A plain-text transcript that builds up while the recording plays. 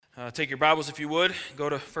Take your Bibles, if you would. Go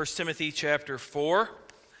to 1 Timothy chapter 4.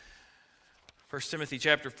 1 Timothy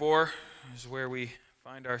chapter 4 is where we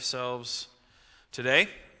find ourselves today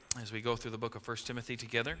as we go through the book of 1 Timothy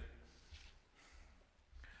together.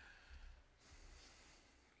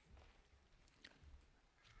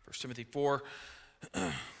 1 Timothy 4.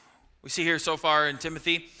 We see here so far in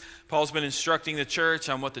Timothy, Paul's been instructing the church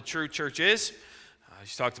on what the true church is.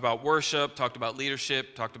 He's talked about worship, talked about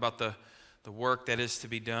leadership, talked about the work that is to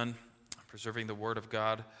be done, preserving the Word of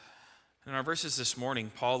God. In our verses this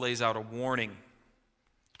morning, Paul lays out a warning.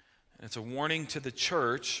 And it's a warning to the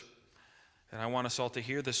church, and I want us all to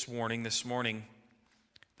hear this warning this morning,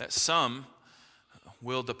 that some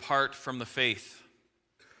will depart from the faith.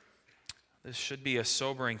 This should be a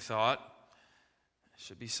sobering thought. It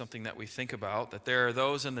should be something that we think about, that there are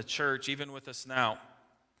those in the church, even with us now,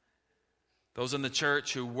 those in the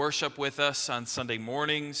church who worship with us on Sunday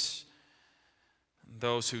mornings,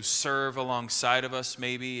 those who serve alongside of us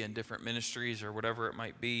maybe in different ministries or whatever it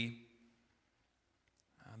might be,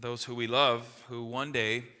 those who we love, who one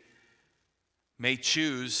day may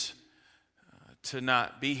choose to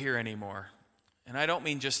not be here anymore. And I don't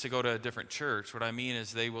mean just to go to a different church. What I mean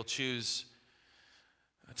is they will choose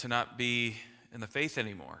to not be in the faith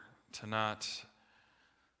anymore, to not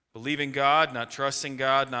believe in God, not trust in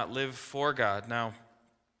God, not live for God. Now,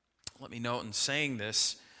 let me note in saying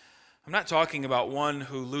this, I'm not talking about one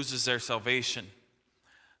who loses their salvation.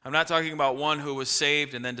 I'm not talking about one who was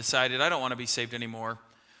saved and then decided, I don't want to be saved anymore,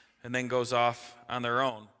 and then goes off on their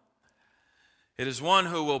own. It is one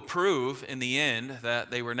who will prove in the end that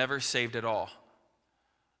they were never saved at all.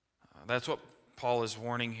 That's what Paul is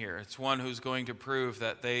warning here. It's one who's going to prove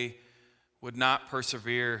that they would not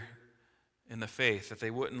persevere in the faith, that they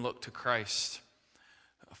wouldn't look to Christ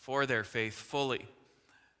for their faith fully.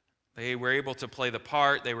 They were able to play the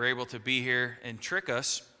part, they were able to be here and trick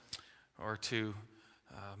us, or to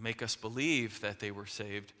make us believe that they were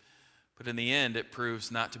saved, but in the end it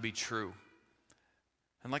proves not to be true.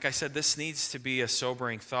 And like I said, this needs to be a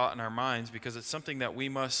sobering thought in our minds because it's something that we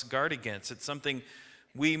must guard against. It's something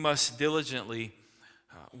we must diligently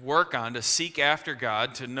work on, to seek after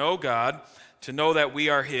God, to know that we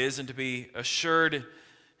are His, and to be assured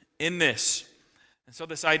in this. And so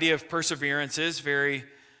this idea of perseverance is very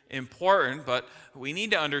important, but we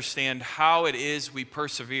need to understand how it is we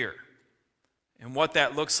persevere and what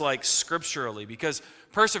that looks like scripturally, because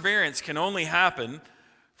perseverance can only happen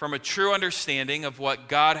from a true understanding of what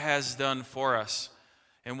God has done for us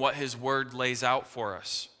and what His Word lays out for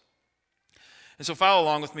us. And so follow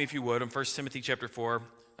along with me, if you would, in 1 Timothy chapter 4,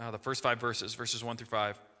 the first 5 verses, verses 1 through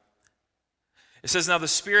 5. It says, "Now the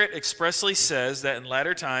Spirit expressly says that in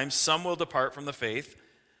latter times some will depart from the faith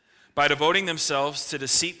by devoting themselves to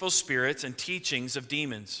deceitful spirits and teachings of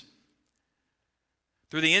demons,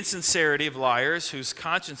 through the insincerity of liars whose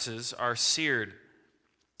consciences are seared,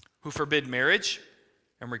 who forbid marriage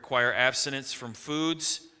and require abstinence from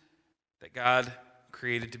foods that God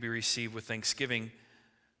created to be received with thanksgiving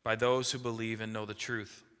by those who believe and know the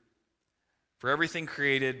truth. For everything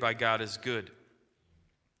created by God is good,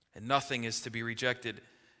 and nothing is to be rejected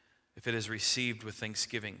if it is received with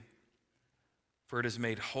thanksgiving. For it is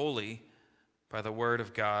made holy by the word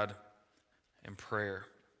of God and prayer."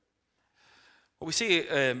 What we see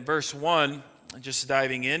in verse 1, just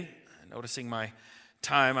diving in, noticing my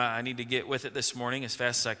time, I need to get with it this morning as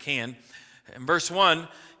fast as I can. In verse 1,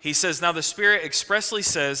 he says, "Now the Spirit expressly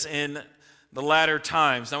says in the latter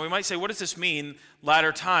times." Now we might say, what does this mean,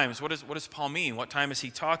 latter times? What does Paul mean? What time is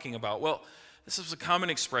he talking about? Well, this is a common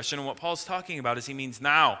expression, and what Paul's talking about is he means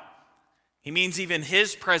now. He means even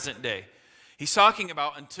his present day. He's talking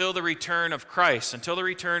about until the return of Christ, until the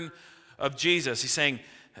return of Jesus. He's saying,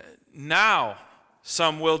 now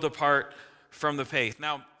some will depart from the faith.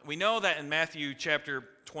 Now, we know that in Matthew chapter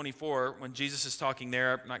 24, when Jesus is talking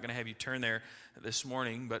there, I'm not going to have you turn there this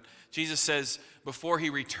morning, but Jesus says before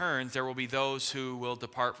he returns, there will be those who will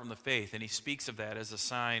depart from the faith, and he speaks of that as a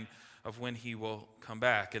sign of when he will come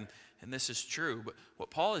back. And this is true, but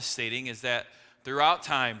what Paul is stating is that throughout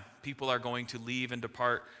time, people are going to leave and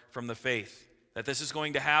depart from the faith, that this is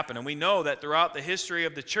going to happen. And we know that throughout the history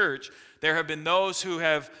of the church, there have been those who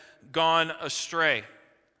have gone astray.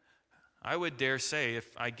 I would dare say,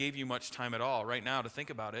 if I gave you much time at all right now to think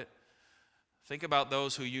about it, think about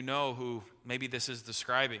those who you know who maybe this is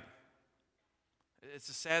describing. It's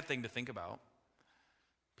a sad thing to think about.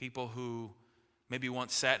 People who maybe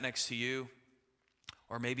once sat next to you,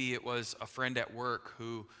 or maybe it was a friend at work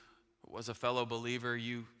who was a fellow believer,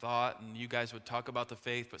 you thought, and you guys would talk about the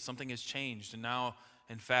faith, but something has changed, and now,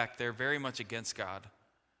 in fact, they're very much against God.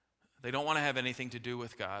 They don't want to have anything to do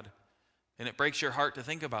with God. And it breaks your heart to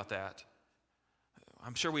think about that.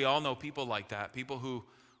 I'm sure we all know people like that, people who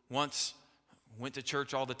once went to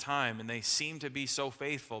church all the time and they seem to be so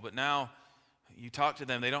faithful, but now you talk to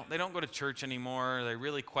them, they don't go to church anymore. They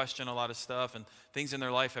really question a lot of stuff, and things in their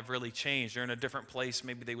life have really changed. They're in a different place,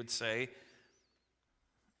 maybe they would say.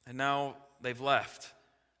 And now they've left.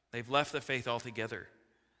 They've left the faith altogether.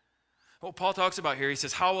 What Paul talks about here, he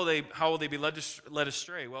says, how will they be led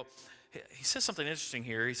astray? Well, he says something interesting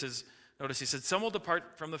here. He says, notice he said, some will depart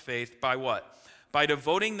from the faith by what? By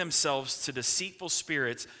devoting themselves to deceitful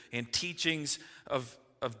spirits and teachings of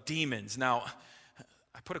demons. Now,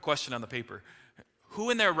 I put a question on the paper. Who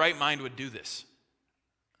in their right mind would do this?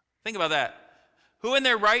 Think about that. Who in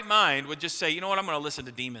their right mind would just say, you know what, I'm going to listen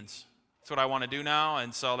to demons. That's what I want to do now,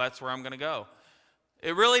 and so that's where I'm going to go.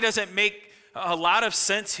 It really doesn't make a lot of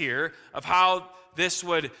sense here of how this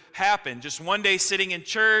would happen. Just one day sitting in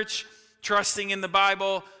church, trusting in the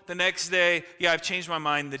Bible, the next day, yeah, I've changed my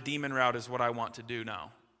mind, the demon route is what I want to do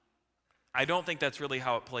now. I don't think that's really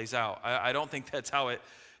how it plays out. I don't think that's how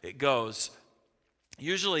it goes.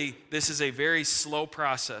 Usually, this is a very slow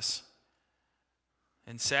process.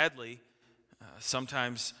 And sadly,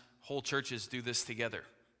 sometimes whole churches do this together.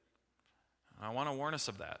 I want to warn us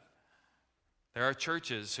of that. There are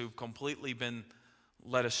churches who've completely been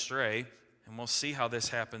led astray, and we'll see how this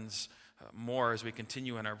happens more as we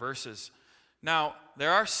continue in our verses. Now,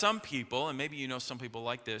 there are some people, and maybe you know some people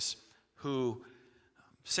like this, who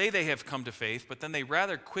say they have come to faith, but then they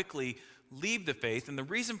rather quickly leave the faith, and the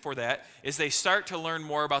reason for that is they start to learn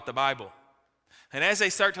more about the Bible. And as they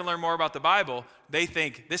start to learn more about the Bible, they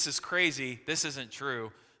think, this is crazy, this isn't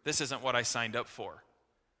true, this isn't what I signed up for.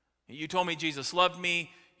 You told me Jesus loved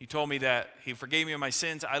me, you told me that he forgave me of my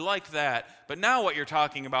sins, I liked that, but now what you're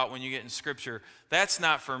talking about when you get in Scripture, that's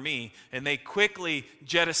not for me, and they quickly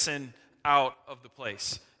jettison out of the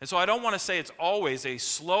place. And so I don't want to say it's always a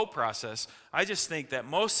slow process. I just think that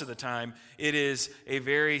most of the time it is a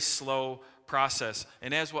very slow process.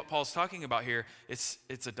 And as what Paul's talking about here, it's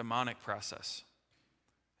a demonic process.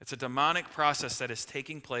 It's a demonic process that is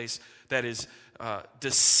taking place that is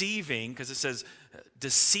deceiving, because it says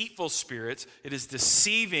deceitful spirits. It is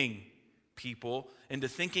deceiving people into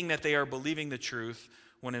thinking that they are believing the truth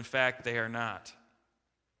when in fact they are not.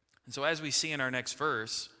 And so as we see in our next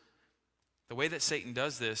verse, the way that Satan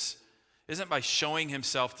does this isn't by showing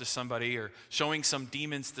himself to somebody or showing some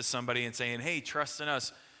demons to somebody and saying, hey, trust in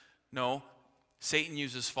us. No, Satan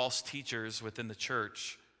uses false teachers within the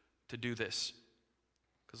church to do this.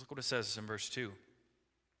 Because look what it says in verse 2.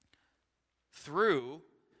 Through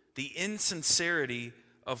the insincerity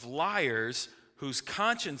of liars whose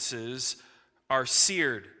consciences are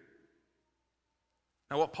seared.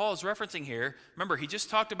 Now what Paul is referencing here, remember, he just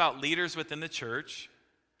talked about leaders within the church,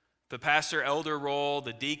 the pastor elder role,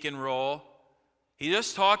 the deacon role. He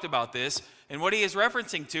just talked about this, and what he is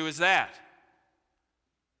referencing to is that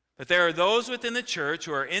there are those within the church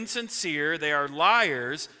who are insincere, they are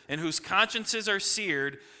liars, and whose consciences are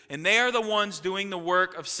seared, and they are the ones doing the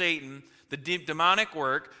work of Satan, the demonic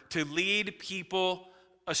work, to lead people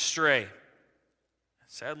astray.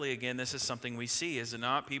 Sadly, again, this is something we see, is it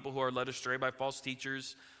not? People who are led astray by false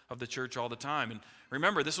teachers of the church all the time. And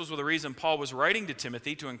remember, this was the reason Paul was writing to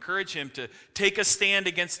Timothy, to encourage him to take a stand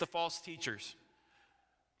against the false teachers.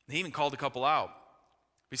 And he even called a couple out.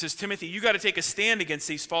 He says, Timothy, you got to take a stand against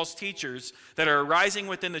these false teachers that are arising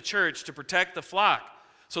within the church to protect the flock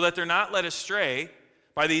so that they're not led astray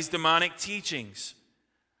by these demonic teachings.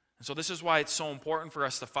 And so this is why it's so important for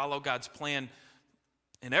us to follow God's plan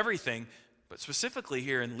in everything, but specifically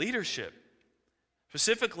here in leadership,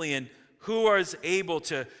 specifically in who is able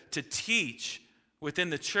to teach within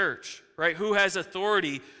the church, right? Who has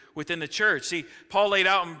authority within the church. See, Paul laid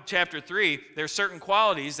out in chapter 3, there are certain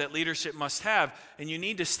qualities that leadership must have, and you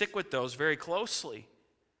need to stick with those very closely.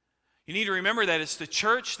 You need to remember that it's the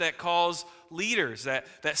church that calls leaders, that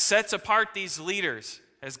sets apart these leaders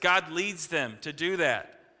as God leads them to do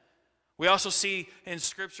that. We also see in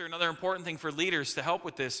Scripture another important thing for leaders to help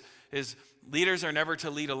with this is leaders are never to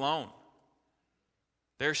lead alone.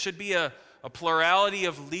 There should be a plurality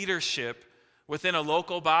of leadership within a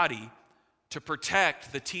local body to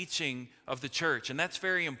protect the teaching of the church, and that's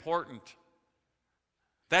very important.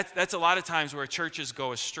 That's a lot of times where churches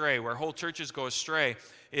go astray, where whole churches go astray,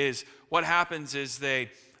 is what happens is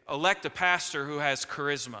they elect a pastor who has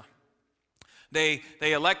charisma. They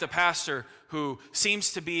elect a pastor who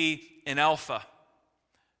seems to be an alpha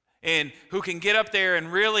and who can get up there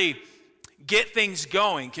and really get things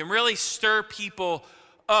going, can really stir people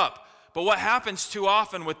up. But what happens too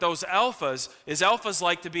often with those alphas is alphas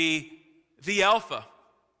like to be the alpha.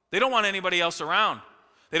 They don't want anybody else around.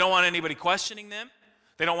 They don't want anybody questioning them.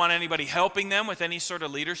 They don't want anybody helping them with any sort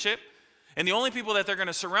of leadership. And the only people that they're going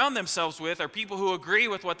to surround themselves with are people who agree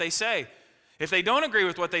with what they say. If they don't agree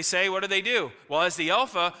with what they say, what do? Well, as the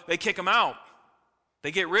alpha, they kick them out.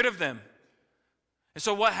 They get rid of them. And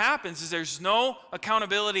so what happens is there's no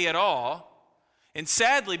accountability at all. And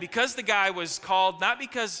sadly, because the guy was called not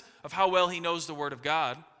because of how well he knows the Word of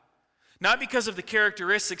God, not because of the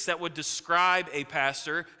characteristics that would describe a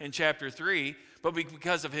pastor in chapter 3, but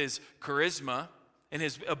because of his charisma and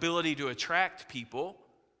his ability to attract people,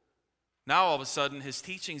 now all of a sudden his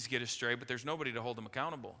teachings get astray, but there's nobody to hold him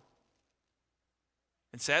accountable.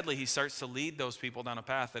 And sadly, he starts to lead those people down a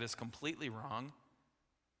path that is completely wrong.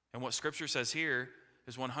 And what Scripture says here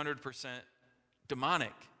is 100%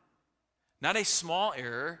 demonic. Not a small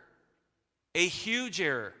error, a huge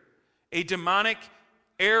error, a demonic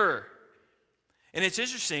error. And it's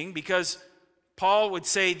interesting because Paul would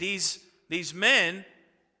say these men,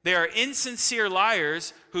 they are insincere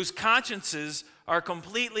liars whose consciences are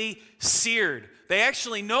completely seared. They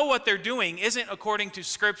actually know what they're doing isn't according to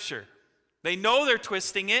Scripture. They know they're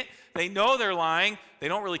twisting it. They know they're lying. They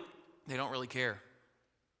don't really care.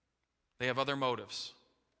 They have other motives.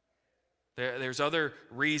 There's other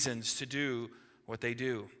reasons to do what they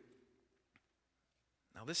do.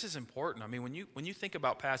 Now, this is important. I mean, when you think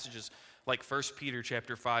about passages like 1 Peter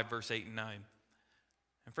chapter 5, verse 8 and 9.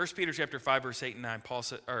 In 1 Peter chapter 5, verse 8 and 9,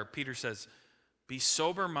 Peter says, "Be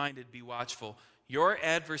sober-minded, be watchful. Your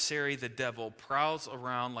adversary, the devil, prowls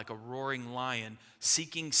around like a roaring lion,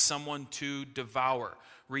 seeking someone to devour.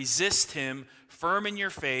 Resist him, firm in your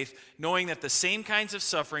faith, knowing that the same kinds of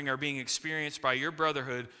suffering are being experienced by your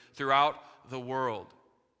brotherhood throughout the world."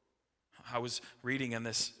 I was reading in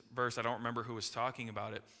this verse, I don't remember who was talking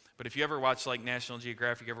about it, but if you ever watch like National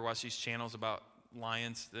Geographic, you ever watch these channels about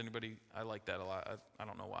lions? Anybody? I like that a lot. I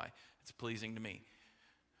don't know why. It's pleasing to me.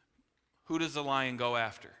 Who does the lion go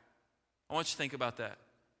after? I want you to think about that.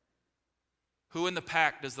 Who in the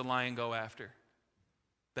pack does the lion go after?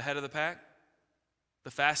 The head of the pack?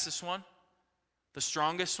 The fastest one? The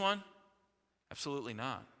strongest one? Absolutely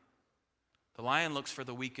not. The lion looks for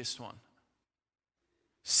the weakest one.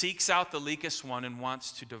 Seeks out the weakest one and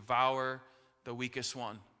wants to devour the weakest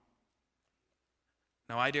one.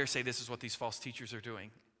 Now, I dare say this is what these false teachers are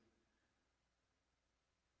doing.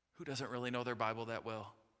 Who doesn't really know their Bible that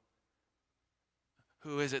well?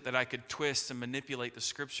 Who is it that I could twist and manipulate the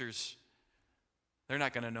Scriptures? They're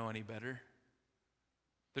not going to know any better.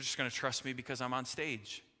 They're just going to trust me because I'm on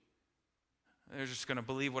stage. They're just going to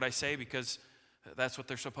believe what I say because that's what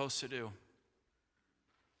they're supposed to do.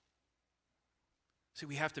 See,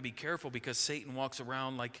 we have to be careful because Satan walks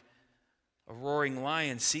around like a roaring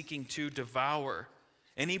lion seeking to devour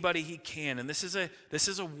anybody he can. And this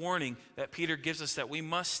is a warning that Peter gives us that we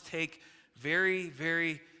must take very,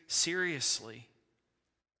 very seriously.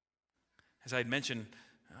 As I had mentioned,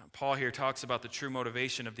 Paul here talks about the true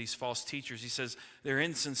motivation of these false teachers. He says they're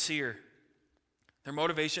insincere. Their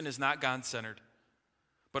motivation is not God-centered,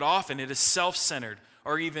 but often it is self-centered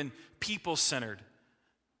or even people-centered.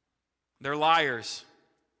 They're liars.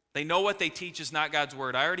 They know what they teach is not God's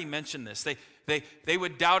word. I already mentioned this. They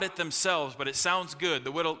would doubt it themselves, but it sounds good.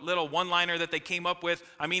 The little one-liner that they came up with,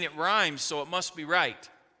 I mean, it rhymes, so it must be right.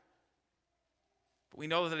 But we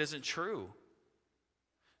know that isn't true.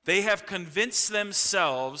 They have convinced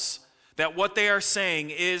themselves that what they are saying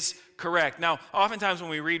is correct. Now, oftentimes when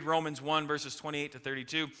we read Romans 1, verses 28 to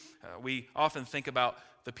 32, we often think about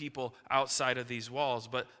the people outside of these walls,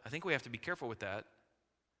 but I think we have to be careful with that.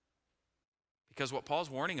 Because what Paul's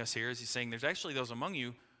warning us here is he's saying there's actually those among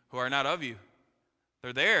you who are not of you.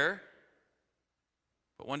 They're there,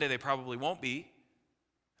 but one day they probably won't be.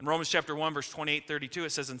 In Romans chapter 1, verse 28, 32, it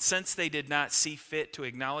says, "And since they did not see fit to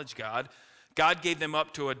acknowledge God, God gave them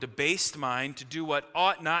up to a debased mind to do what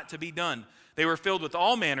ought not to be done. They were filled with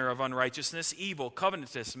all manner of unrighteousness, evil,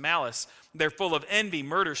 covetous, malice. They're full of envy,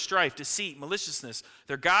 murder, strife, deceit, maliciousness.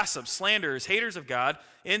 They're gossips, slanderers, haters of God,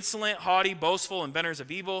 insolent, haughty, boastful, inventors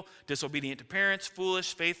of evil, disobedient to parents,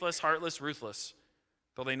 foolish, faithless, heartless, ruthless.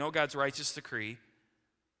 Though they know God's righteous decree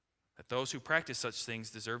that those who practice such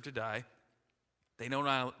things deserve to die, they do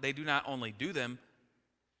not only do them,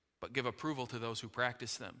 but give approval to those who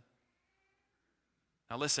practice them."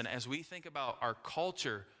 Now listen, as we think about our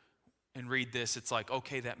culture and read this, it's like,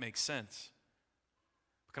 okay, that makes sense.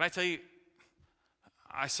 But can I tell you,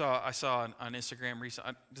 I saw on Instagram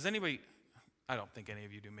recently, does anybody, I don't think any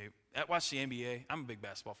of you do, maybe, watch the NBA? I'm a big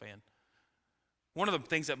basketball fan. One of the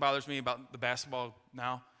things that bothers me about the basketball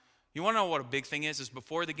now, you want to know what a big thing is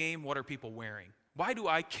before the game, what are people wearing? Why do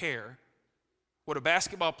I care what a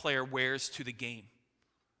basketball player wears to the game?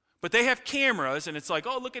 But they have cameras, and it's like,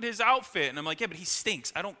 oh, look at his outfit. And I'm like, yeah, but he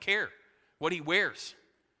stinks. I don't care what he wears.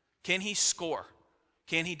 Can he score?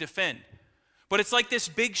 Can he defend? But it's like this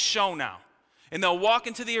big show now. And they'll walk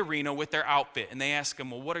into the arena with their outfit, and they ask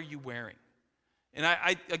him, well, what are you wearing? And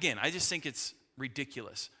I just think it's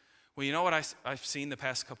ridiculous. Well, you know what I've seen the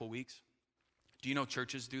past couple weeks? Do you know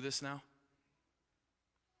churches do this now?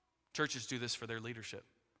 Churches do this for their leadership.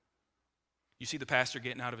 You see the pastor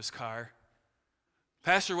getting out of his car.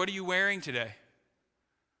 Pastor, what are you wearing today?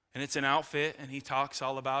 And it's an outfit, and he talks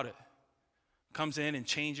all about it. Comes in and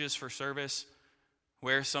changes for service,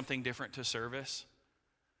 wears something different to service.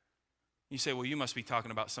 You say, well, you must be talking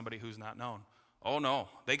about somebody who's not known. Oh, no.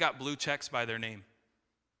 They got blue checks by their name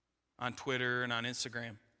on Twitter and on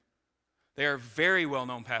Instagram. They are very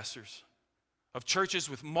well-known pastors of churches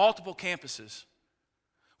with multiple campuses,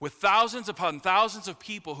 with thousands upon thousands of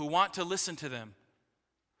people who want to listen to them.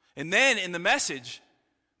 And then in the message,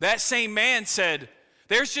 that same man said,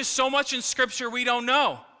 there's just so much in Scripture we don't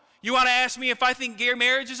know. You want to ask me if I think gay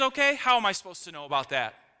marriage is okay? How am I supposed to know about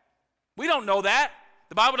that? We don't know that.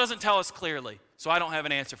 The Bible doesn't tell us clearly, so I don't have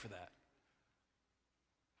an answer for that.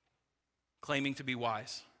 Claiming to be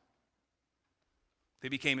wise. They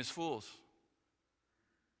became as fools.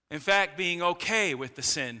 In fact, being okay with the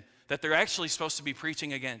sin that they're actually supposed to be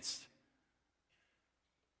preaching against.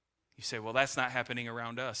 You say, well, that's not happening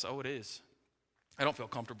around us. Oh, it is. I don't feel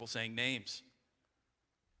comfortable saying names.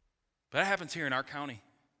 But that happens here in our county.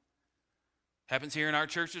 Happens here in our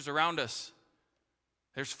churches around us.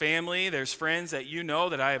 There's family, there's friends that you know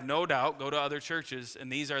that I have no doubt go to other churches,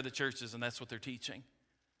 and these are the churches, and that's what they're teaching.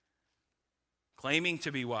 Claiming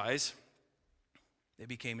to be wise, they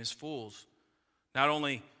became as fools. Not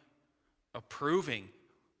only approving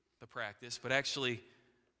the practice, but actually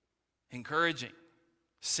encouraging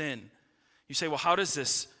sin. You say, well, how does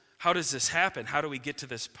this happen? How do we get to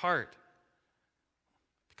this part?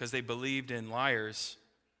 Because they believed in liars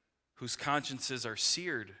whose consciences are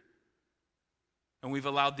seared. And we've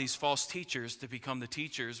allowed these false teachers to become the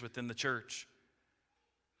teachers within the church.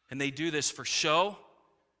 And they do this for show,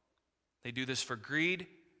 they do this for greed,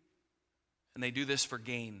 and they do this for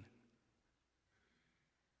gain.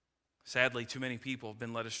 Sadly, too many people have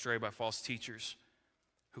been led astray by false teachers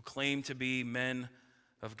who claim to be men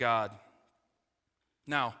of God.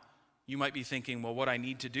 Now, you might be thinking, well, what I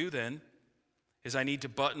need to do then is I need to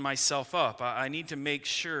button myself up. I need to make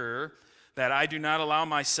sure that I do not allow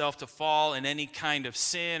myself to fall in any kind of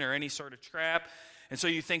sin or any sort of trap. And so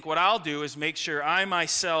you think what I'll do is make sure I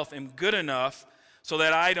myself am good enough so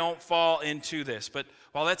that I don't fall into this. But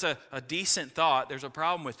while that's a decent thought, there's a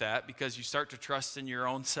problem with that because you start to trust in your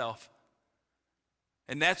own self.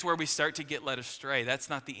 And that's where we start to get led astray. That's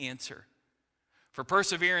not the answer. For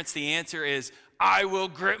perseverance, the answer is, I will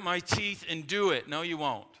grit my teeth and do it. No, you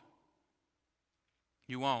won't.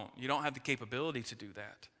 You won't. You don't have the capability to do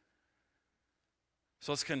that.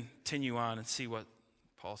 So let's continue on and see what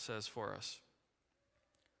Paul says for us.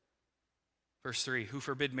 Verse 3, who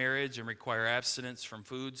forbid marriage and require abstinence from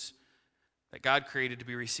foods that God created to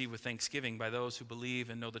be received with thanksgiving by those who believe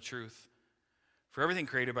and know the truth. For everything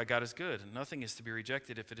created by God is good, and nothing is to be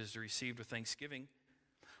rejected if it is received with thanksgiving.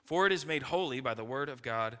 For it is made holy by the word of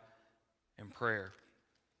God and prayer.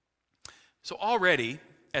 So already,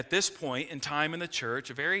 at this point in time in the church,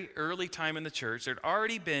 a very early time in the church, there had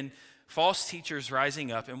already been false teachers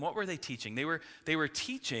rising up. And what were they teaching? They were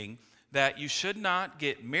teaching that you should not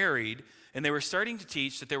get married, and they were starting to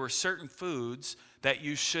teach that there were certain foods that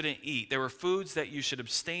you shouldn't eat. There were foods that you should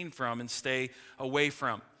abstain from and stay away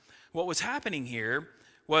from. What was happening here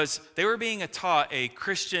was they were being taught a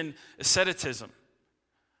Christian asceticism.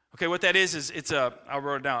 Okay, what that is I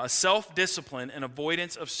wrote it down, a self-discipline and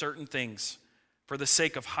avoidance of certain things for the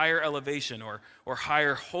sake of higher elevation or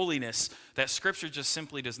higher holiness that Scripture just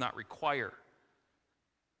simply does not require.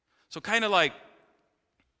 So kind of like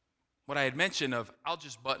what I had mentioned of, I'll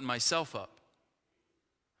just button myself up.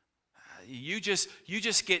 You just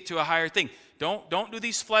get to a higher thing. Don't do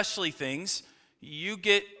these fleshly things. You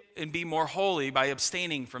get and be more holy by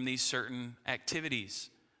abstaining from these certain activities,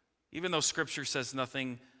 even though Scripture says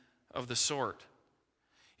nothing of the sort.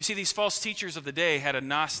 You see, these false teachers of the day had a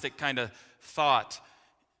Gnostic kind of thought.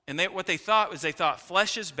 And what they thought was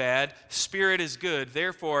flesh is bad, spirit is good,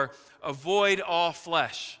 therefore avoid all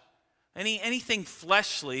flesh. Anything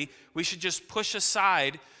fleshly, we should just push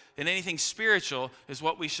aside, and anything spiritual is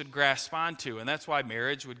what we should grasp onto. And that's why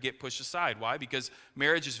marriage would get pushed aside. Why? Because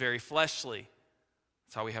marriage is very fleshly.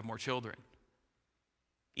 That's how we have more children.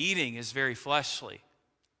 Eating is very fleshly.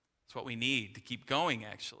 It's what we need to keep going,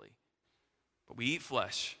 actually. But we eat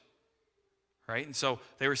flesh, right? And so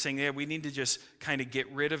they were saying, yeah, we need to just kind of get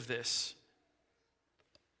rid of this.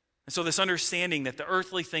 And so this understanding that the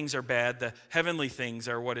earthly things are bad, the heavenly things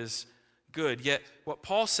are what is good. Yet what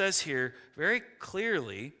Paul says here very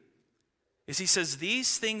clearly is he says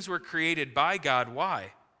these things were created by God.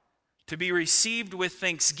 Why? To be received with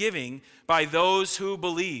thanksgiving by those who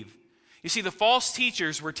believe. You see, the false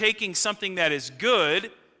teachers were taking something that is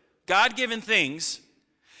good, God-given things,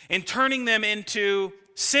 and turning them into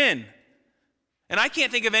sin. And I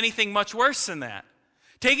can't think of anything much worse than that.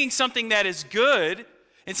 Taking something that is good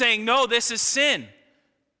and saying, no, this is sin.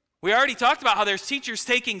 We already talked about how there's teachers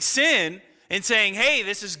taking sin and saying, hey,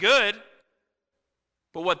 this is good.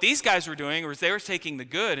 But what these guys were doing was they were taking the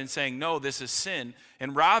good and saying, no, this is sin,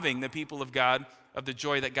 and robbing the people of God of the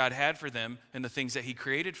joy that God had for them and the things that he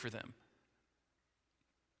created for them.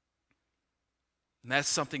 And that's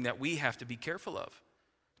something that we have to be careful of.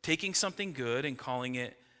 Taking something good and calling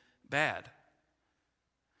it bad.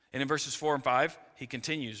 And in verses 4 and 5, he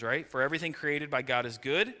continues, right? For everything created by God is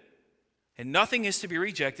good, and nothing is to be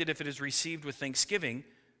rejected if it is received with thanksgiving,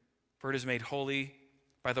 for it is made holy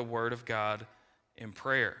by the word of God in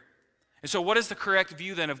prayer. And so what is the correct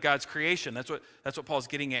view then of God's creation? That's what Paul's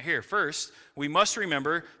getting at here. First, we must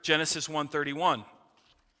remember Genesis 1:31.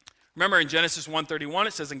 Remember in Genesis 1:31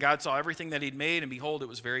 it says, and God saw everything that he'd made, and behold, it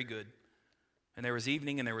was very good. And there was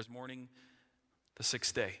evening and there was morning the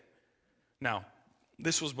sixth day. Now,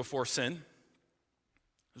 this was before sin.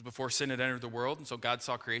 It was before sin had entered the world, and so God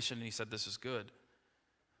saw creation and he said, this is good.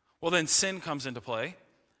 Well, then sin comes into play.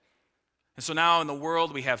 And so now in the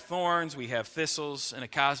world we have thorns, we have thistles, and a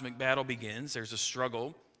cosmic battle begins. There's a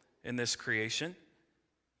struggle in this creation.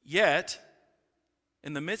 Yet,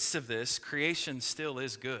 in the midst of this, creation still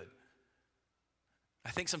is good.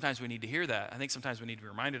 I think sometimes we need to hear that. I think sometimes we need to be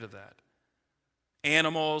reminded of that.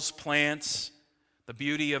 Animals, plants, the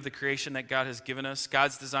beauty of the creation that God has given us,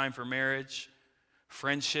 God's design for marriage,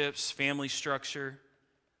 friendships, family structure,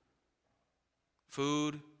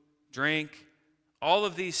 food, drink, all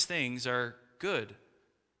of these things are good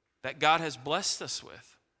that God has blessed us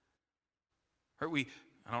with. I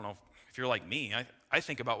don't know if you're like me, I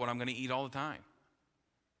think about what I'm going to eat all the time.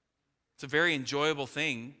 It's a very enjoyable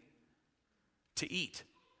thing to eat,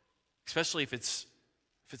 especially if it's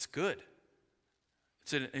good.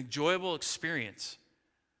 It's an enjoyable experience,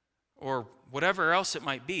 or whatever else it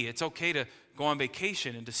might be. It's okay to go on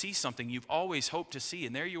vacation and to see something you've always hoped to see,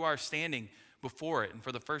 and there you are standing before it, and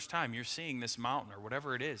for the first time you're seeing this mountain or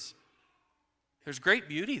whatever it is. There's great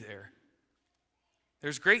beauty there.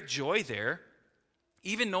 There's great joy there.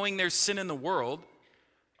 Even knowing there's sin in the world,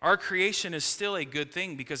 our creation is still a good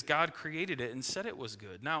thing because God created it and said it was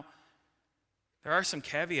good. Now, there are some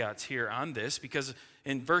caveats here on this, because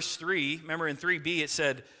in verse 3, remember in 3b it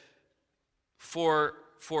said, for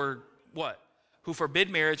what? Who forbid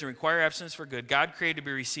marriage and require abstinence for good, God created to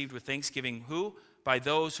be received with thanksgiving. Who? By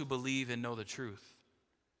those who believe and know the truth.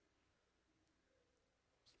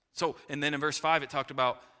 So, and then in verse 5 it talked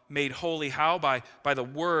about made holy how? By the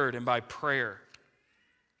word and by prayer.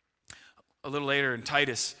 A little later in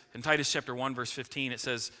Titus chapter 1 verse 15 it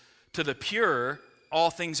says, to the pure all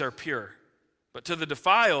things are pure, but to the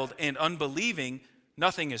defiled and unbelieving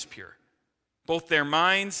nothing is pure. Both their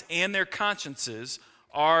minds and their consciences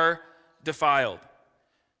are defiled.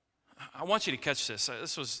 I want you to catch this.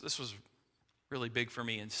 This was really big for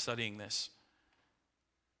me in studying this.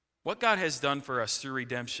 What God has done for us through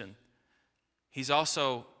redemption, he's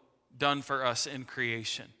also done for us in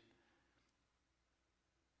creation.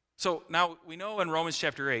 So now we know in Romans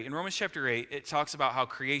chapter 8, it talks about how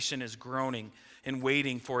creation is groaning and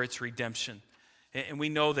waiting for its redemption. And we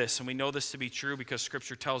know this, and we know this to be true because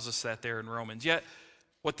Scripture tells us that there in Romans. Yet,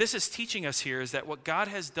 what this is teaching us here is that what God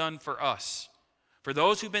has done for us, for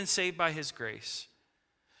those who've been saved by his grace,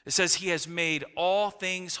 it says he has made all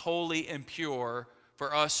things holy and pure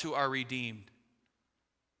for us who are redeemed.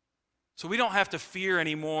 So we don't have to fear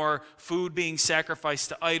anymore food being sacrificed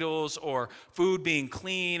to idols or food being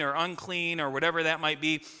clean or unclean or whatever that might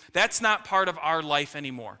be. That's not part of our life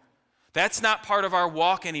anymore. That's not part of our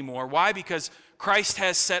walk anymore. Why? Because Christ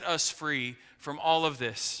has set us free from all of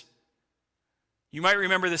this. You might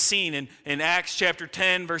remember the scene in Acts chapter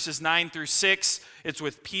 10, verses 9 through 6. It's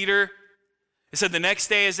with Peter. It said, the next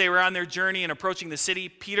day as they were on their journey and approaching the city,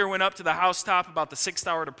 Peter went up to the housetop about the 6th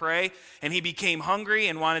hour to pray, and he became hungry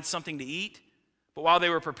and wanted something to eat. But while they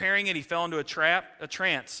were preparing it, he fell into a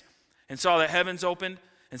trance, and saw the heavens opened,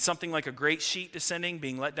 and something like a great sheet descending,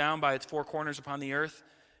 being let down by its four corners upon the earth.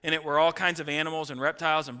 And it were all kinds of animals and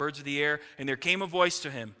reptiles and birds of the air. And there came a voice to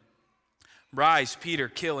him, rise, Peter,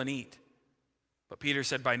 kill and eat. But Peter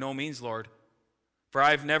said, by no means, Lord. For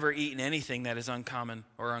I have never eaten anything that is uncommon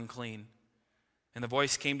or unclean. And the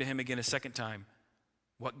voice came to him again a second time.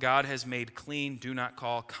 What God has made clean, do not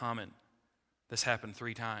call common. This happened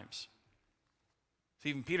 3 times. So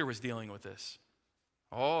even Peter was dealing with this.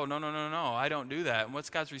 Oh, no, I don't do that. And what's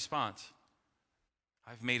God's response?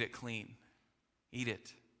 I've made it clean. Eat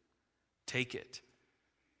it. Take it.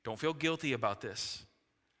 Don't feel guilty about this.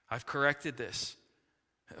 I've corrected this.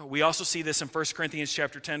 We also see this in 1 Corinthians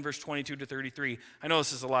chapter 10, verse 22 to 33. I know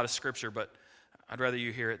this is a lot of scripture, but I'd rather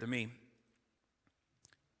you hear it than me.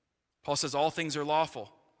 Paul says, all things are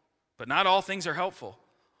lawful, but not all things are helpful.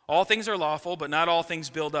 All things are lawful, but not all things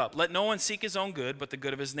build up. Let no one seek his own good, but the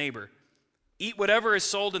good of his neighbor. Eat whatever is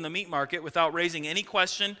sold in the meat market without raising any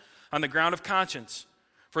question on the ground of conscience.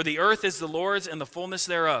 For the earth is the Lord's and the fullness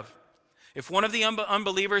thereof. If one of the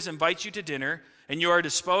unbelievers invites you to dinner, and you are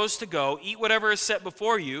disposed to go, eat whatever is set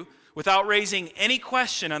before you without raising any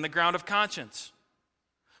question on the ground of conscience.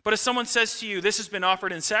 But if someone says to you, this has been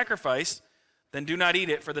offered in sacrifice, then do not eat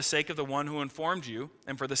it for the sake of the one who informed you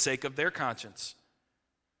and for the sake of their conscience.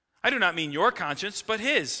 I do not mean your conscience, but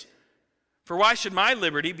his. For why should my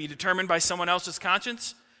liberty be determined by someone else's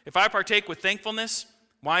conscience? If I partake with thankfulness,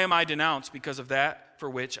 why am I denounced because of that for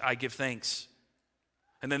which I give thanks?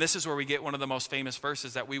 And then this is where we get one of the most famous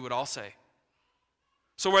verses that we would all say.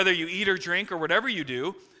 So whether you eat or drink or whatever you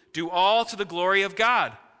do all to the glory of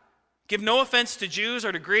God. Give no offense to Jews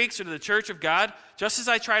or to Greeks or to the church of God, just as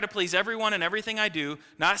I try to please everyone in everything I do,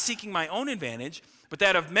 not seeking my own advantage, but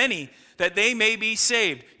that of many, that they may be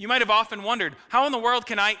saved. You might have often wondered, how in the world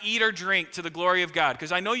can I eat or drink to the glory of God?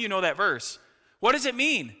 Because I know you know that verse. What does it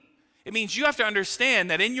mean? It means you have to understand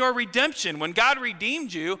that in your redemption, when God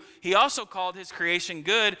redeemed you, he also called his creation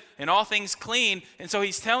good and all things clean. And so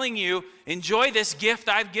he's telling you, enjoy this gift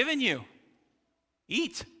I've given you.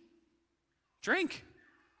 Eat, drink,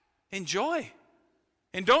 enjoy.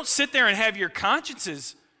 And don't sit there and have your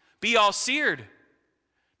consciences be all seared.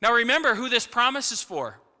 Now remember who this promise is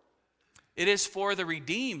for. It is for the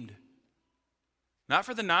redeemed, not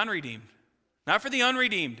for the non-redeemed, not for the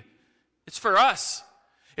unredeemed. It's for us.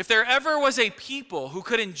 If there ever was a people who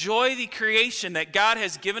could enjoy the creation that God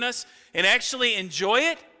has given us and actually enjoy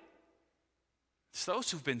it, it's those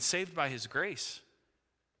who've been saved by his grace.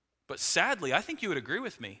 But sadly, I think you would agree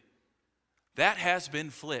with me, that has been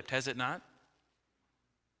flipped, has it not?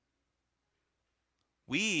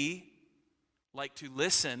 We like to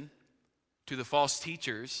listen to the false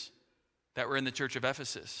teachers that were in the church of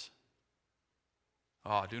Ephesus.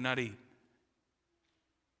 Oh, do not eat.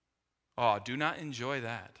 Oh, do not enjoy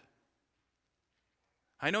that.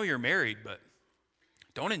 I know you're married, but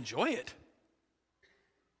don't enjoy it.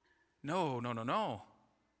 No.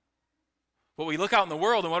 But we look out in the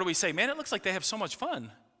world and what do we say? Man, it looks like they have so much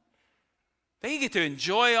fun. They get to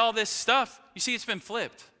enjoy all this stuff. You see, it's been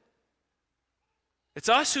flipped. It's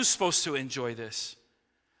us who's supposed to enjoy this.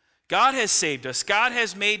 God has saved us. God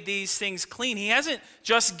has made these things clean. He hasn't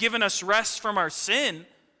just given us rest from our sin,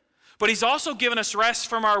 but he's also given us rest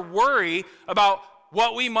from our worry about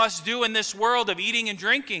what we must do in this world of eating and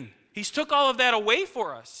drinking. He's took all of that away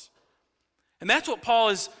for us. And that's what Paul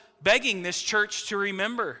is begging this church to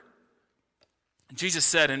remember. Jesus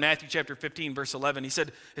said in Matthew chapter 15, verse 11, he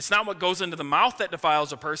said, it's not what goes into the mouth that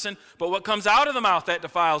defiles a person, but what comes out of the mouth that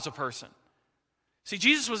defiles a person. See,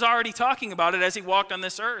 Jesus was already talking about it as he walked on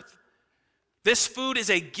this earth. This food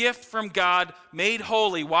is a gift from God made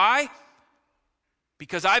holy. Why?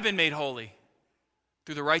 Because I've been made holy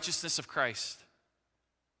through the righteousness of Christ.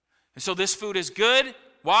 And so this food is good.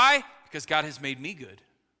 Why? Because God has made me good.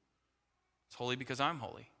 It's holy because I'm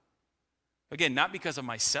holy. Again, not because of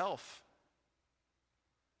myself,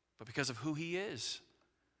 but because of who he is.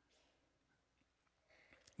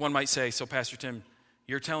 One might say, so Pastor Tim,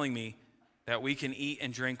 you're telling me that we can eat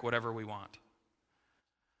and drink whatever we want.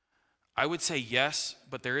 I would say yes,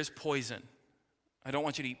 but there is poison. I don't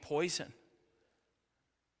want you to eat poison.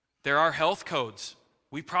 There are health codes.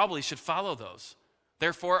 We probably should follow those.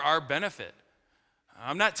 They're for our benefit.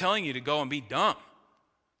 I'm not telling you to go and be dumb.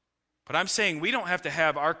 But I'm saying we don't have to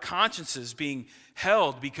have our consciences being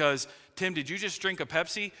held because, Tim, did you just drink a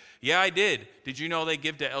Pepsi? Yeah, I did. Did you know they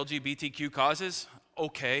give to LGBTQ causes?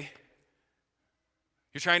 Okay.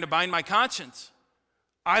 You're trying to bind my conscience.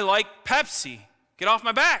 I like Pepsi. Get off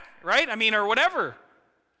my back, right? Or whatever.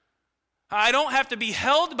 I don't have to be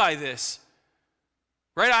held by this,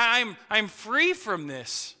 right? I'm free from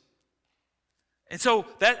this. And so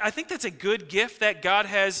I think that's a good gift that God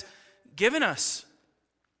has given us.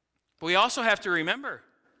 But we also have to remember,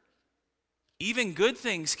 even good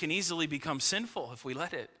things can easily become sinful if we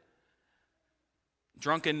let it.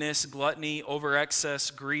 Drunkenness, gluttony,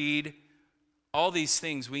 overexcess, greed, All these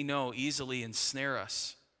things we know easily ensnare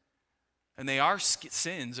us. And they are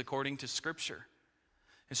sins according to Scripture.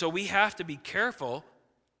 And so we have to be careful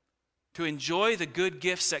to enjoy the good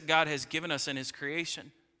gifts that God has given us in His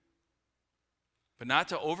creation, but not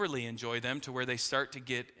to overly enjoy them to where they start to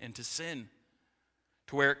get into sin,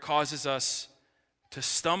 to where it causes us to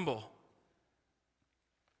stumble.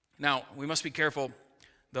 Now, we must be careful,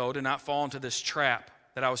 though, to not fall into this trap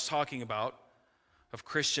that I was talking about of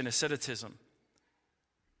Christian asceticism.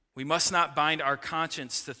 We must not bind our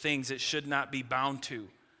conscience to things it should not be bound to.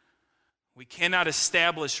 We cannot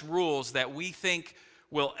establish rules that we think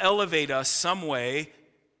will elevate us some way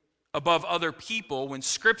above other people when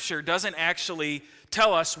Scripture doesn't actually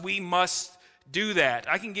tell us we must do that.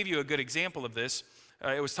 I can give you a good example of this.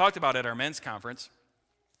 It was talked about at our men's conference.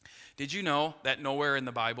 Did you know that nowhere in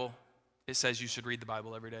the Bible it says you should read the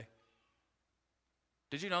Bible every day?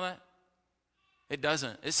 Did you know that? It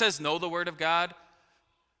doesn't. It says know the Word of God.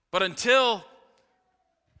 But until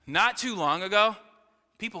not too long ago,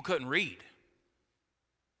 people couldn't read.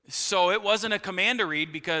 So it wasn't a command to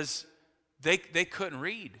read because they couldn't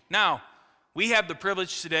read. Now, we have the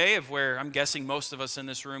privilege today of where I'm guessing most of us in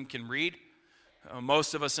this room can read.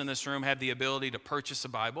 Most of us in this room have the ability to purchase a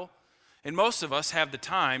Bible. And most of us have the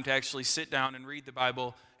time to actually sit down and read the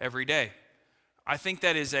Bible every day. I think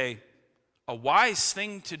that is a wise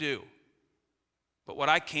thing to do. But what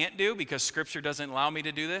I can't do, because Scripture doesn't allow me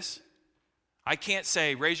to do this, I can't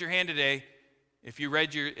say, raise your hand today if you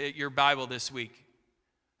read your Bible this week.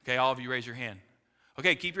 Okay, all of you raise your hand.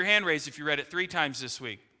 Okay, keep your hand raised if you read it 3 times this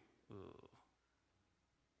week. Ooh.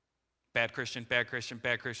 Bad Christian, bad Christian,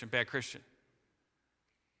 bad Christian, bad Christian.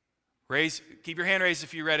 Keep your hand raised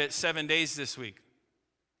if you read it 7 days this week.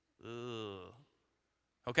 Ooh.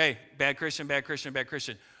 Okay, bad Christian, bad Christian, bad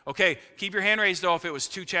Christian. Okay, keep your hand raised though if it was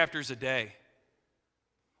 2 chapters a day.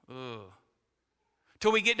 Ugh.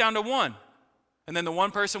 Till we get down to 1. And then the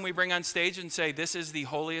one person we bring on stage and say, this is the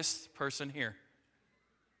holiest person here.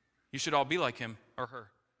 You should all be like him or her.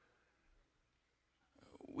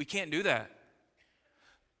 We can't do that.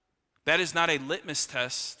 That is not a litmus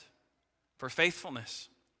test for faithfulness.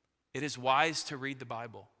 It is wise to read the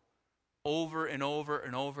Bible over and over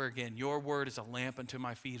and over again. Your word is a lamp unto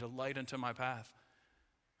my feet, a light unto my path.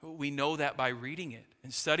 We know that by reading it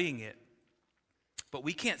and studying it. But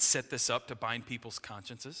we can't set this up to bind people's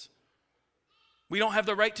consciences. We don't have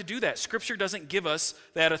the right to do that. Scripture doesn't give us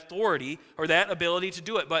that authority or that ability to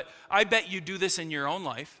do it. But I bet you do this in your own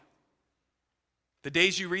life. The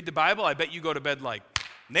days you read the Bible, I bet you go to bed like,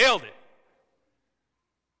 nailed it.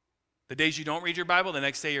 The days you don't read your Bible, the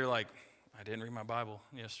next day you're like, I didn't read my Bible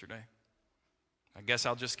yesterday. I guess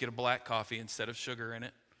I'll just get a black coffee instead of sugar in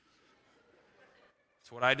it.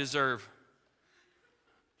 It's what I deserve.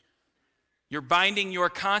 You're binding your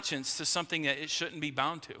conscience to something that it shouldn't be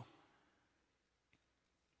bound to.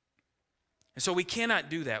 And so we cannot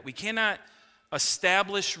do that. We cannot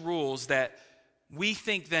establish rules that we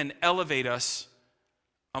think then elevate us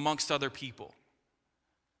amongst other people.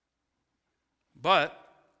 But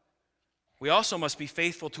we also must be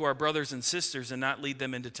faithful to our brothers and sisters and not lead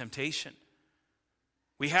them into temptation.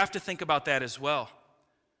 We have to think about that as well.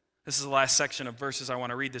 This is the last section of verses I want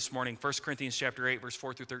to read this morning. 1 Corinthians chapter 8, verse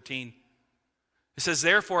 4 through 13. It says,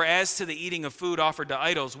 therefore, as to the eating of food offered to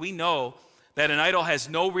idols, we know that an idol has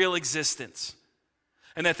no real existence,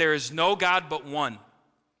 and that there is no God but one.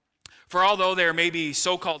 For although there may be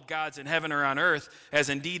so-called gods in heaven or on earth, as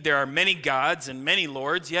indeed there are many gods and many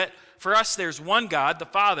lords, yet for us there's one God, the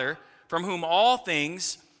Father, from whom all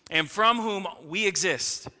things and from whom we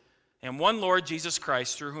exist, and one Lord, Jesus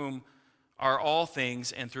Christ, through whom are all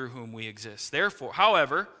things and through whom we exist. Therefore,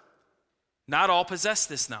 however, not all possess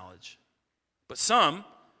this knowledge. But some,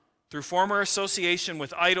 through former association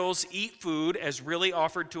with idols, eat food as really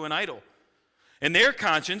offered to an idol, and their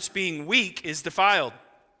conscience, being weak, is defiled.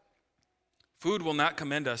 Food will not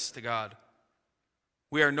commend us to God.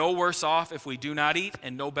 We are no worse off if we do not eat,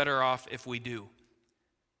 and no better off if we do.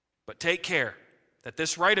 But take care that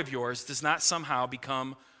this right of yours does not somehow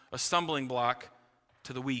become a stumbling block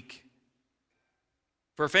to the weak.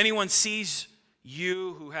 For if anyone sees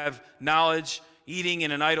you who have knowledge eating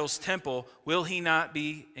in an idol's temple, will he not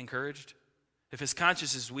be encouraged? If his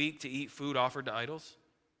conscience is weak to eat food offered to idols?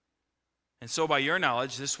 And so by your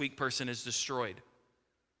knowledge, this weak person is destroyed,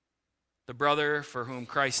 the brother for whom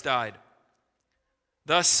Christ died.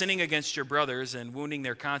 Thus, sinning against your brothers and wounding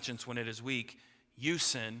their conscience when it is weak, you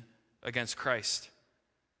sin against Christ.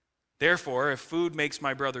 Therefore, if food makes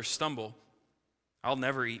my brother stumble, I'll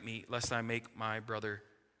never eat meat, lest I make my brother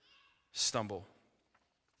stumble.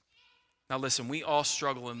 Now listen, we all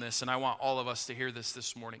struggle in this, and I want all of us to hear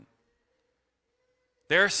this morning.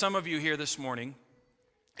 There are some of you here this morning,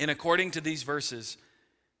 and according to these verses,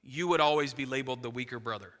 you would always be labeled the weaker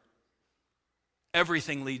brother.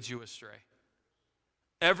 Everything leads you astray.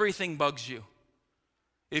 Everything bugs you.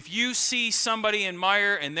 If you see somebody in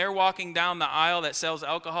Meijer and they're walking down the aisle that sells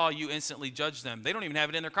alcohol, you instantly judge them. They don't even have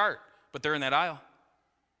it in their cart, but they're in that aisle.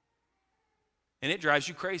 And it drives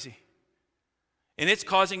you crazy. And it's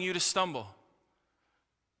causing you to stumble.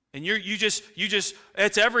 And you just,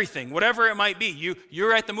 it's everything, whatever it might be.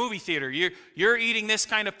 You're at the movie theater. You're eating this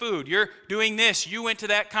kind of food. You're doing this. You went to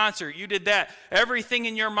that concert. You did that. Everything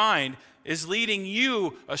in your mind is leading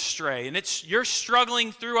you astray. And you're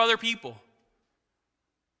struggling through other people.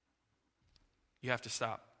 You have to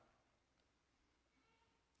stop.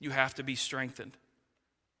 You have to be strengthened.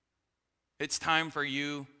 It's time for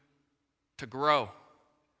you to grow.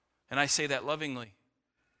 And I say that lovingly.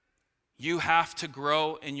 You have to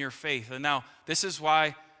grow in your faith. And now, this is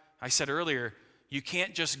why I said earlier, you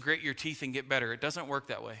can't just grit your teeth and get better. It doesn't work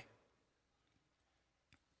that way.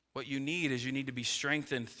 What you need is you need to be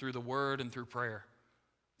strengthened through the word and through prayer.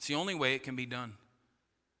 It's the only way it can be done.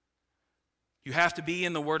 You have to be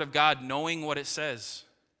in the word of God knowing what it says,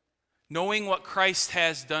 knowing what Christ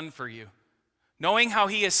has done for you, knowing how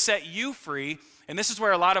he has set you free. And this is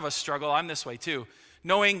where a lot of us struggle. I'm this way too.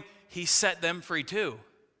 Knowing he set them free too.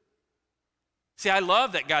 See, I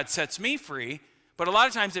love that God sets me free, but a lot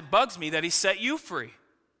of times it bugs me that he set you free.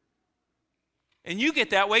 And you get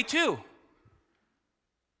that way too.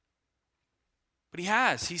 But he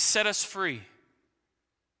has. He's set us free.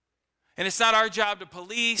 And it's not our job to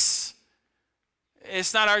police.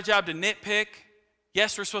 It's not our job to nitpick.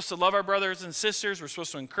 Yes, we're supposed to love our brothers and sisters. We're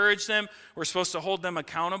supposed to encourage them. We're supposed to hold them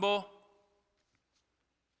accountable.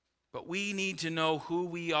 But we need to know who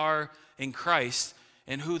we are in Christ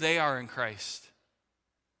and who they are in Christ.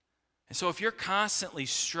 And so if you're constantly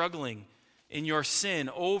struggling in your sin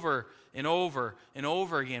over and over and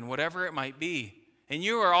over again, whatever it might be, and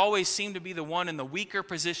you are always seem to be the one in the weaker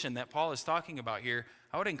position that Paul is talking about here,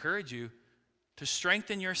 I would encourage you to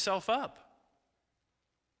strengthen yourself up.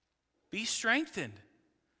 Be strengthened.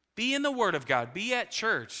 Be in the Word of God. Be at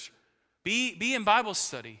church. Be in Bible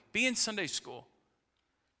study. Be in Sunday school.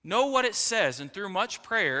 Know what it says, and through much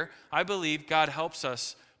prayer, I believe God helps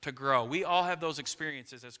us to grow. We all have those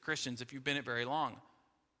experiences as Christians, if you've been it very long,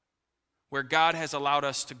 where God has allowed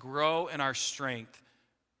us to grow in our strength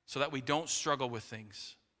so that we don't struggle with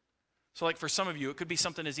things. So like for some of you, it could be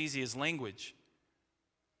something as easy as language.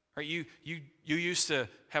 Right? You used to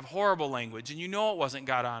have horrible language, and you know it wasn't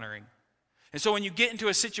God-honoring. And so when you get into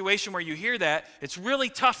a situation where you hear that, it's really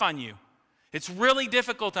tough on you. It's really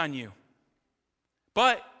difficult on you.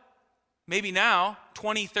 But maybe now,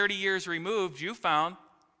 20, 30 years removed, you found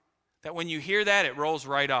that when you hear that, it rolls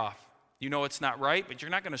right off. You know it's not right, but you're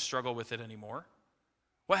not going to struggle with it anymore.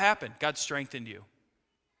 What happened? God strengthened you.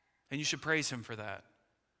 And you should praise him for that.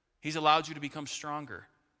 He's allowed you to become stronger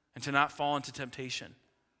and to not fall into temptation.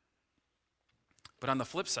 But on the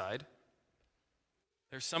flip side,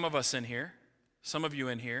 there's some of us in here, some of you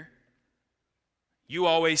in here, you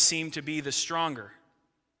always seem to be the stronger.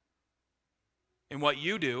 And what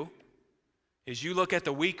you do is you look at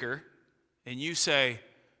the weaker and you say,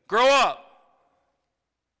 grow up,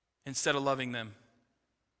 instead of loving them.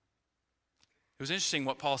 It was interesting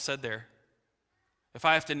what Paul said there. If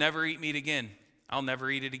I have to never eat meat again, I'll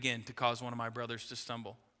never eat it again to cause one of my brothers to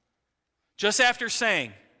stumble. Just after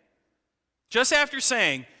saying,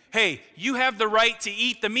 hey, you have the right to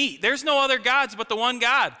eat the meat. There's no other gods but the one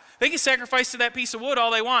God. They can sacrifice to that piece of wood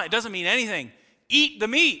all they want. It doesn't mean anything. Eat the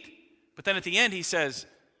meat. But then at the end he says,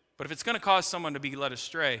 but if it's going to cause someone to be led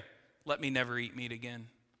astray, let me never eat meat again.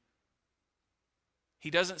 He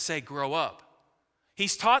doesn't say grow up.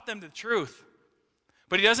 He's taught them the truth.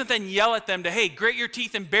 But he doesn't then yell at them to, hey, grit your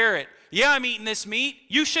teeth and bear it. Yeah, I'm eating this meat.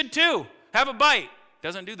 You should too. Have a bite.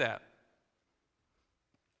 Doesn't do that.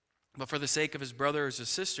 But for the sake of his brothers and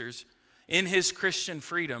sisters, in his Christian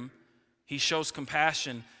freedom, he shows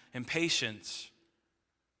compassion and patience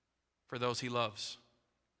for those he loves.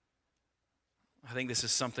 I think this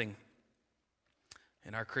is something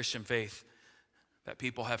in our Christian faith that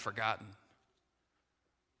people have forgotten.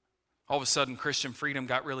 All of a sudden, Christian freedom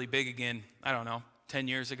got really big again, 10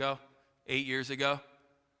 years ago, 8 years ago.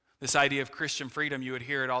 This idea of Christian freedom, you would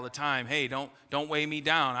hear it all the time. Hey, don't weigh me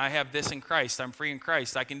down. I have this in Christ. I'm free in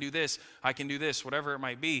Christ. I can do this, whatever it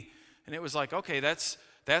might be. And it was like, okay, that's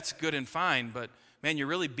good and fine, but man, you're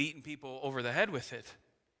really beating people over the head with it.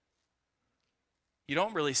 You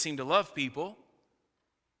don't really seem to love people.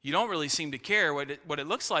 You don't really seem to care. What it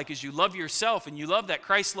looks like is you love yourself and you love that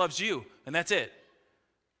Christ loves you, and that's it.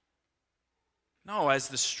 No, as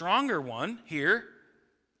the stronger one here,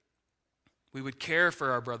 We would care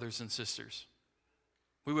for our brothers and sisters.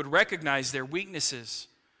 We would recognize their weaknesses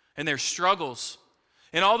and their struggles.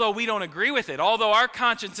 And although we don't agree with it, although our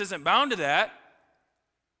conscience isn't bound to that,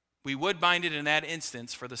 we would bind it in that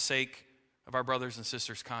instance for the sake of our brothers and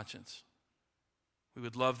sisters' conscience. We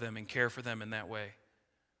would love them and care for them in that way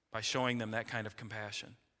by showing them that kind of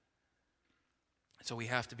compassion. So we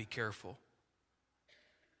have to be careful.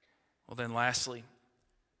 Well, then lastly,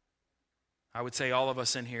 I would say all of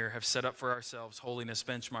us in here have set up for ourselves holiness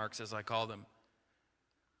benchmarks, as I call them,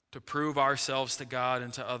 to prove ourselves to God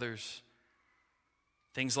and to others.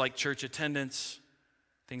 Things like church attendance,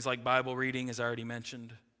 things like Bible reading, as I already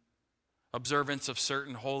mentioned, observance of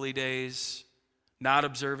certain holy days, not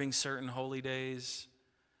observing certain holy days,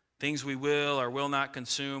 things we will or will not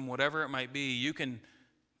consume, whatever it might be. You can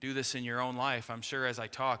do this in your own life. I'm sure as I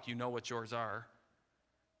talk, you know what yours are.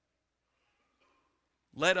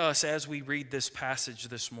 Let us, as we read this passage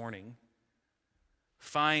this morning,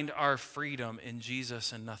 find our freedom in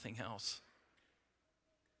Jesus and nothing else.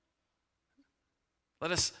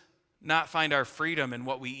 Let us not find our freedom in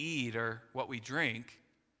what we eat or what we drink,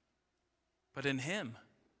 but in Him.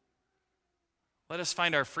 Let us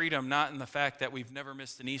find our freedom not in the fact that we've never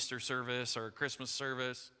missed an Easter service or a Christmas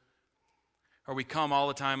service, or we come all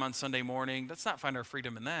the time on Sunday morning. Let's not find our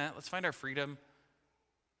freedom in that. Let's find our freedom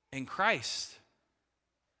in Christ.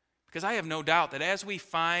 Because I have no doubt that as we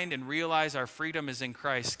find and realize our freedom is in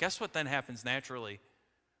Christ, guess what then happens naturally?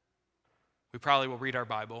 We probably will read our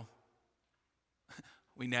Bible.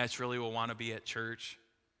 We naturally will want to be at church.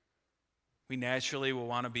 We naturally will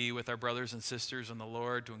want to be with our brothers and sisters in the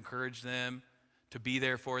Lord to encourage them, to be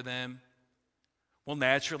there for them. We'll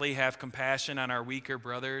naturally have compassion on our weaker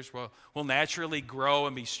brothers. We'll naturally grow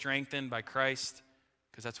and be strengthened by Christ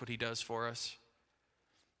because that's what He does for us.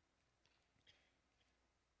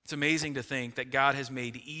 It's amazing to think that God has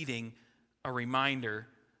made eating a reminder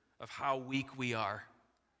of how weak we are.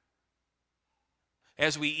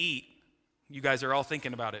 As we eat, you guys are all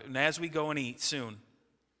thinking about it, and as we go and eat soon,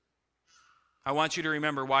 I want you to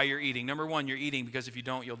remember why you're eating. Number one, you're eating because if you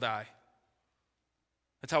don't, you'll die.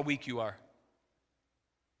 That's how weak you are.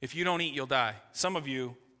 If you don't eat, you'll die. Some of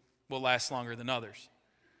you will last longer than others.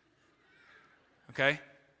 Okay?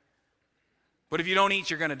 But if you don't eat,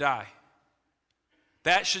 you're going to die.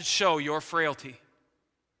 That should show your frailty.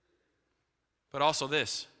 But also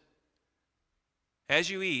this. As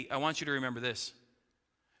you eat, I want you to remember this.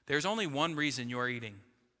 There's only one reason you're eating,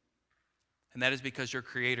 and that is because your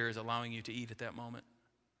Creator is allowing you to eat at that moment.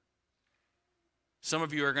 Some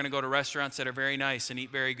of you are going to go to restaurants that are very nice and eat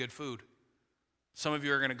very good food. Some of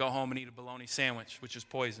you are going to go home and eat a bologna sandwich, which is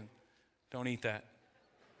poison. Don't eat that.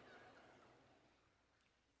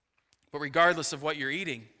 But regardless of what you're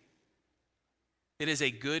eating, it is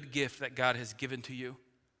a good gift that God has given to you,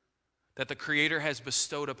 that the Creator has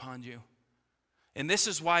bestowed upon you. And this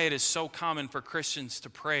is why it is so common for Christians to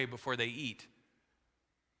pray before they eat.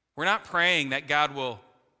 We're not praying that God will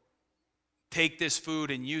take this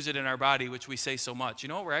food and use it in our body, which we say so much. You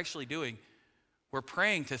know what we're actually doing? We're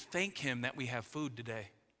praying to thank Him that we have food today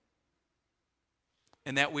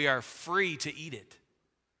and that we are free to eat it.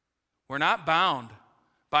 We're not bound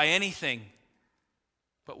by anything,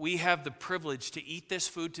 but we have the privilege to eat this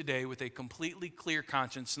food today with a completely clear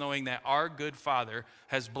conscience, knowing that our good Father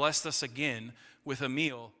has blessed us again with a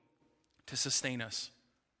meal to sustain us.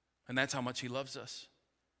 And that's how much He loves us.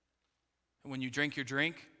 And when you drink your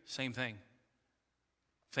drink, same thing.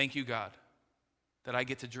 Thank you, God, that I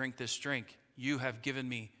get to drink this drink you have given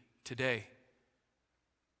me today.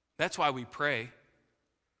 That's why we pray.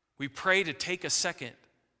 We pray to take a second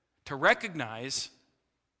to recognize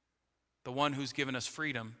the one who's given us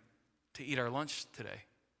freedom to eat our lunch today,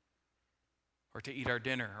 or to eat our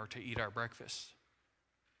dinner, or to eat our breakfast.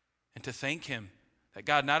 And to thank Him that,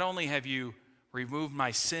 God, not only have you removed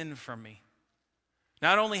my sin from me,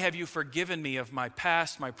 not only have you forgiven me of my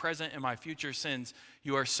past, my present, and my future sins,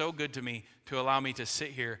 you are so good to me to allow me to sit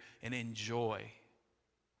here and enjoy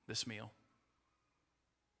this meal.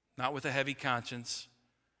 Not with a heavy conscience,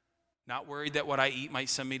 not worried that what I eat might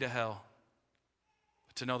send me to hell,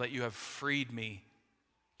 but to know that you have freed me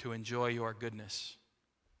to enjoy your goodness.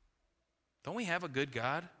 Don't we have a good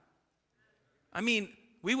God? I mean,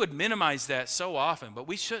 we would minimize that so often, but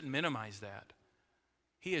we shouldn't minimize that.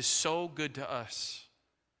 He is so good to us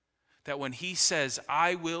that when He says,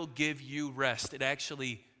 I will give you rest, it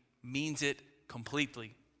actually means it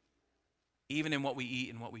completely, even in what we eat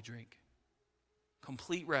and what we drink.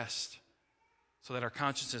 Complete rest, so that our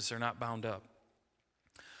consciences are not bound up.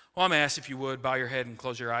 Well, I'm going to ask if you would bow your head and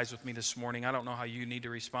close your eyes with me this morning. I don't know how you need to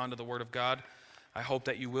respond to the Word of God. I hope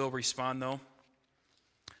that you will respond, though.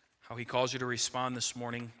 how he calls you to respond this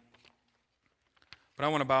morning. But I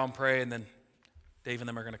want to bow and pray, and then Dave and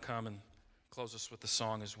them are going to come and close us with the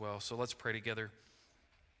song as well. So let's pray together.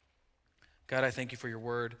 God, I thank you for your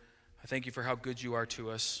word. I thank you for how good you are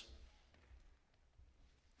to us.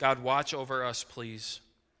 God, watch over us, please.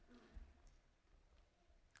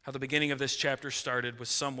 How the beginning of this chapter started with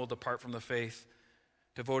some will depart from the faith,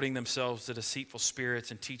 devoting themselves to deceitful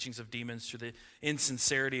spirits and teachings of demons, to the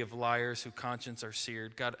insincerity of liars whose conscience are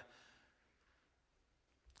seared. God,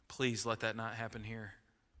 please let that not happen here.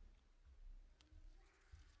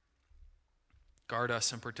 Guard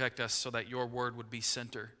us and protect us so that your word would be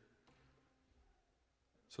center,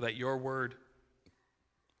 so that your word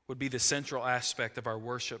would be the central aspect of our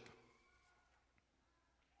worship,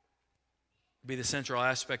 be the central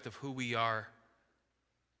aspect of who we are.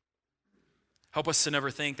 Help us to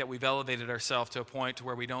never think that we've elevated ourselves to a point to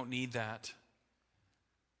where we don't need that,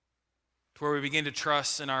 to where we begin to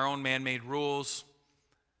trust in our own man-made rules,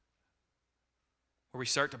 where we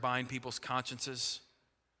start to bind people's consciences,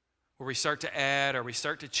 where we start to add or we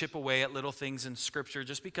start to chip away at little things in Scripture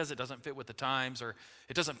just because it doesn't fit with the times or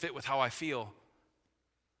it doesn't fit with how I feel.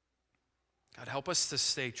 God, help us to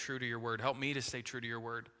stay true to your word. Help me to stay true to your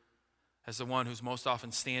word as the one who's most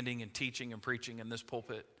often standing and teaching and preaching in this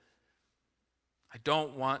pulpit. I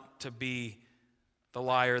don't want to be the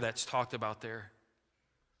liar that's talked about there.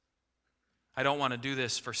 I don't want to do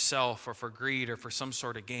this for self or for greed or for some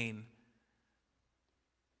sort of gain.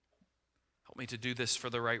 Help me to do this for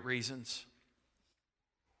the right reasons.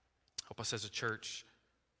 Help us as a church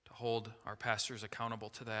to hold our pastors accountable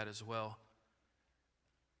to that as well.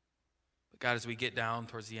 But God, as we get down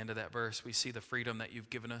towards the end of that verse, we see the freedom that you've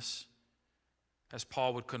given us. As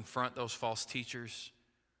Paul would confront those false teachers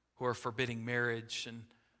who are forbidding marriage and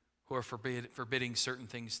who are forbidding certain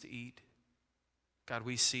things to eat. God,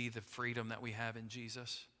 we see the freedom that we have in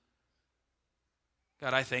Jesus.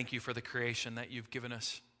 God, I thank you for the creation that you've given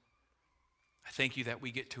us. I thank you that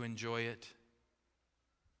we get to enjoy it,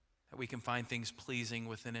 that we can find things pleasing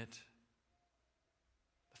within it.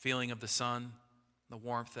 The feeling of the sun, the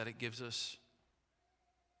warmth that it gives us,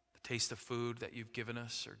 the taste of food that you've given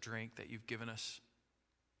us or drink that you've given us.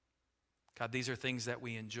 God, these are things that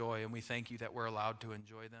we enjoy, and we thank you that we're allowed to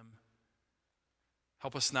enjoy them.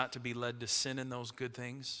 Help us not to be led to sin in those good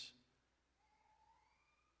things,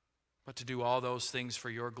 but to do all those things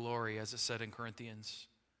for your glory, as it said in Corinthians.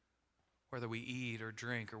 Whether we eat or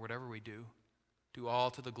drink or whatever we do all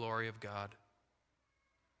to the glory of God.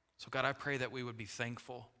 So God, I pray that we would be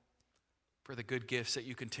thankful for the good gifts that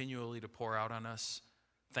you continually to pour out on us.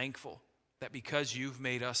 Thankful that because you've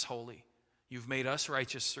made us holy, you've made us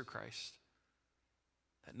righteous through Christ,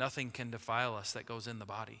 that nothing can defile us that goes in the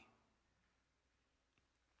body.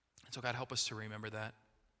 And so God, help us to remember that.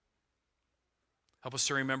 Help us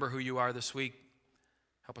to remember who you are this week.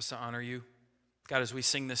 Help us to honor you. God, as we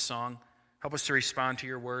sing this song, help us to respond to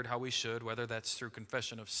your word how we should, whether that's through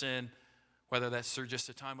confession of sin, whether that's through just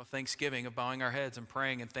a time of thanksgiving, of bowing our heads and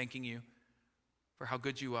praying and thanking you for how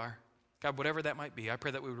good you are. God, whatever that might be, I pray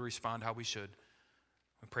that we would respond how we should.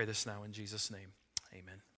 We pray this now in Jesus' name. Amen.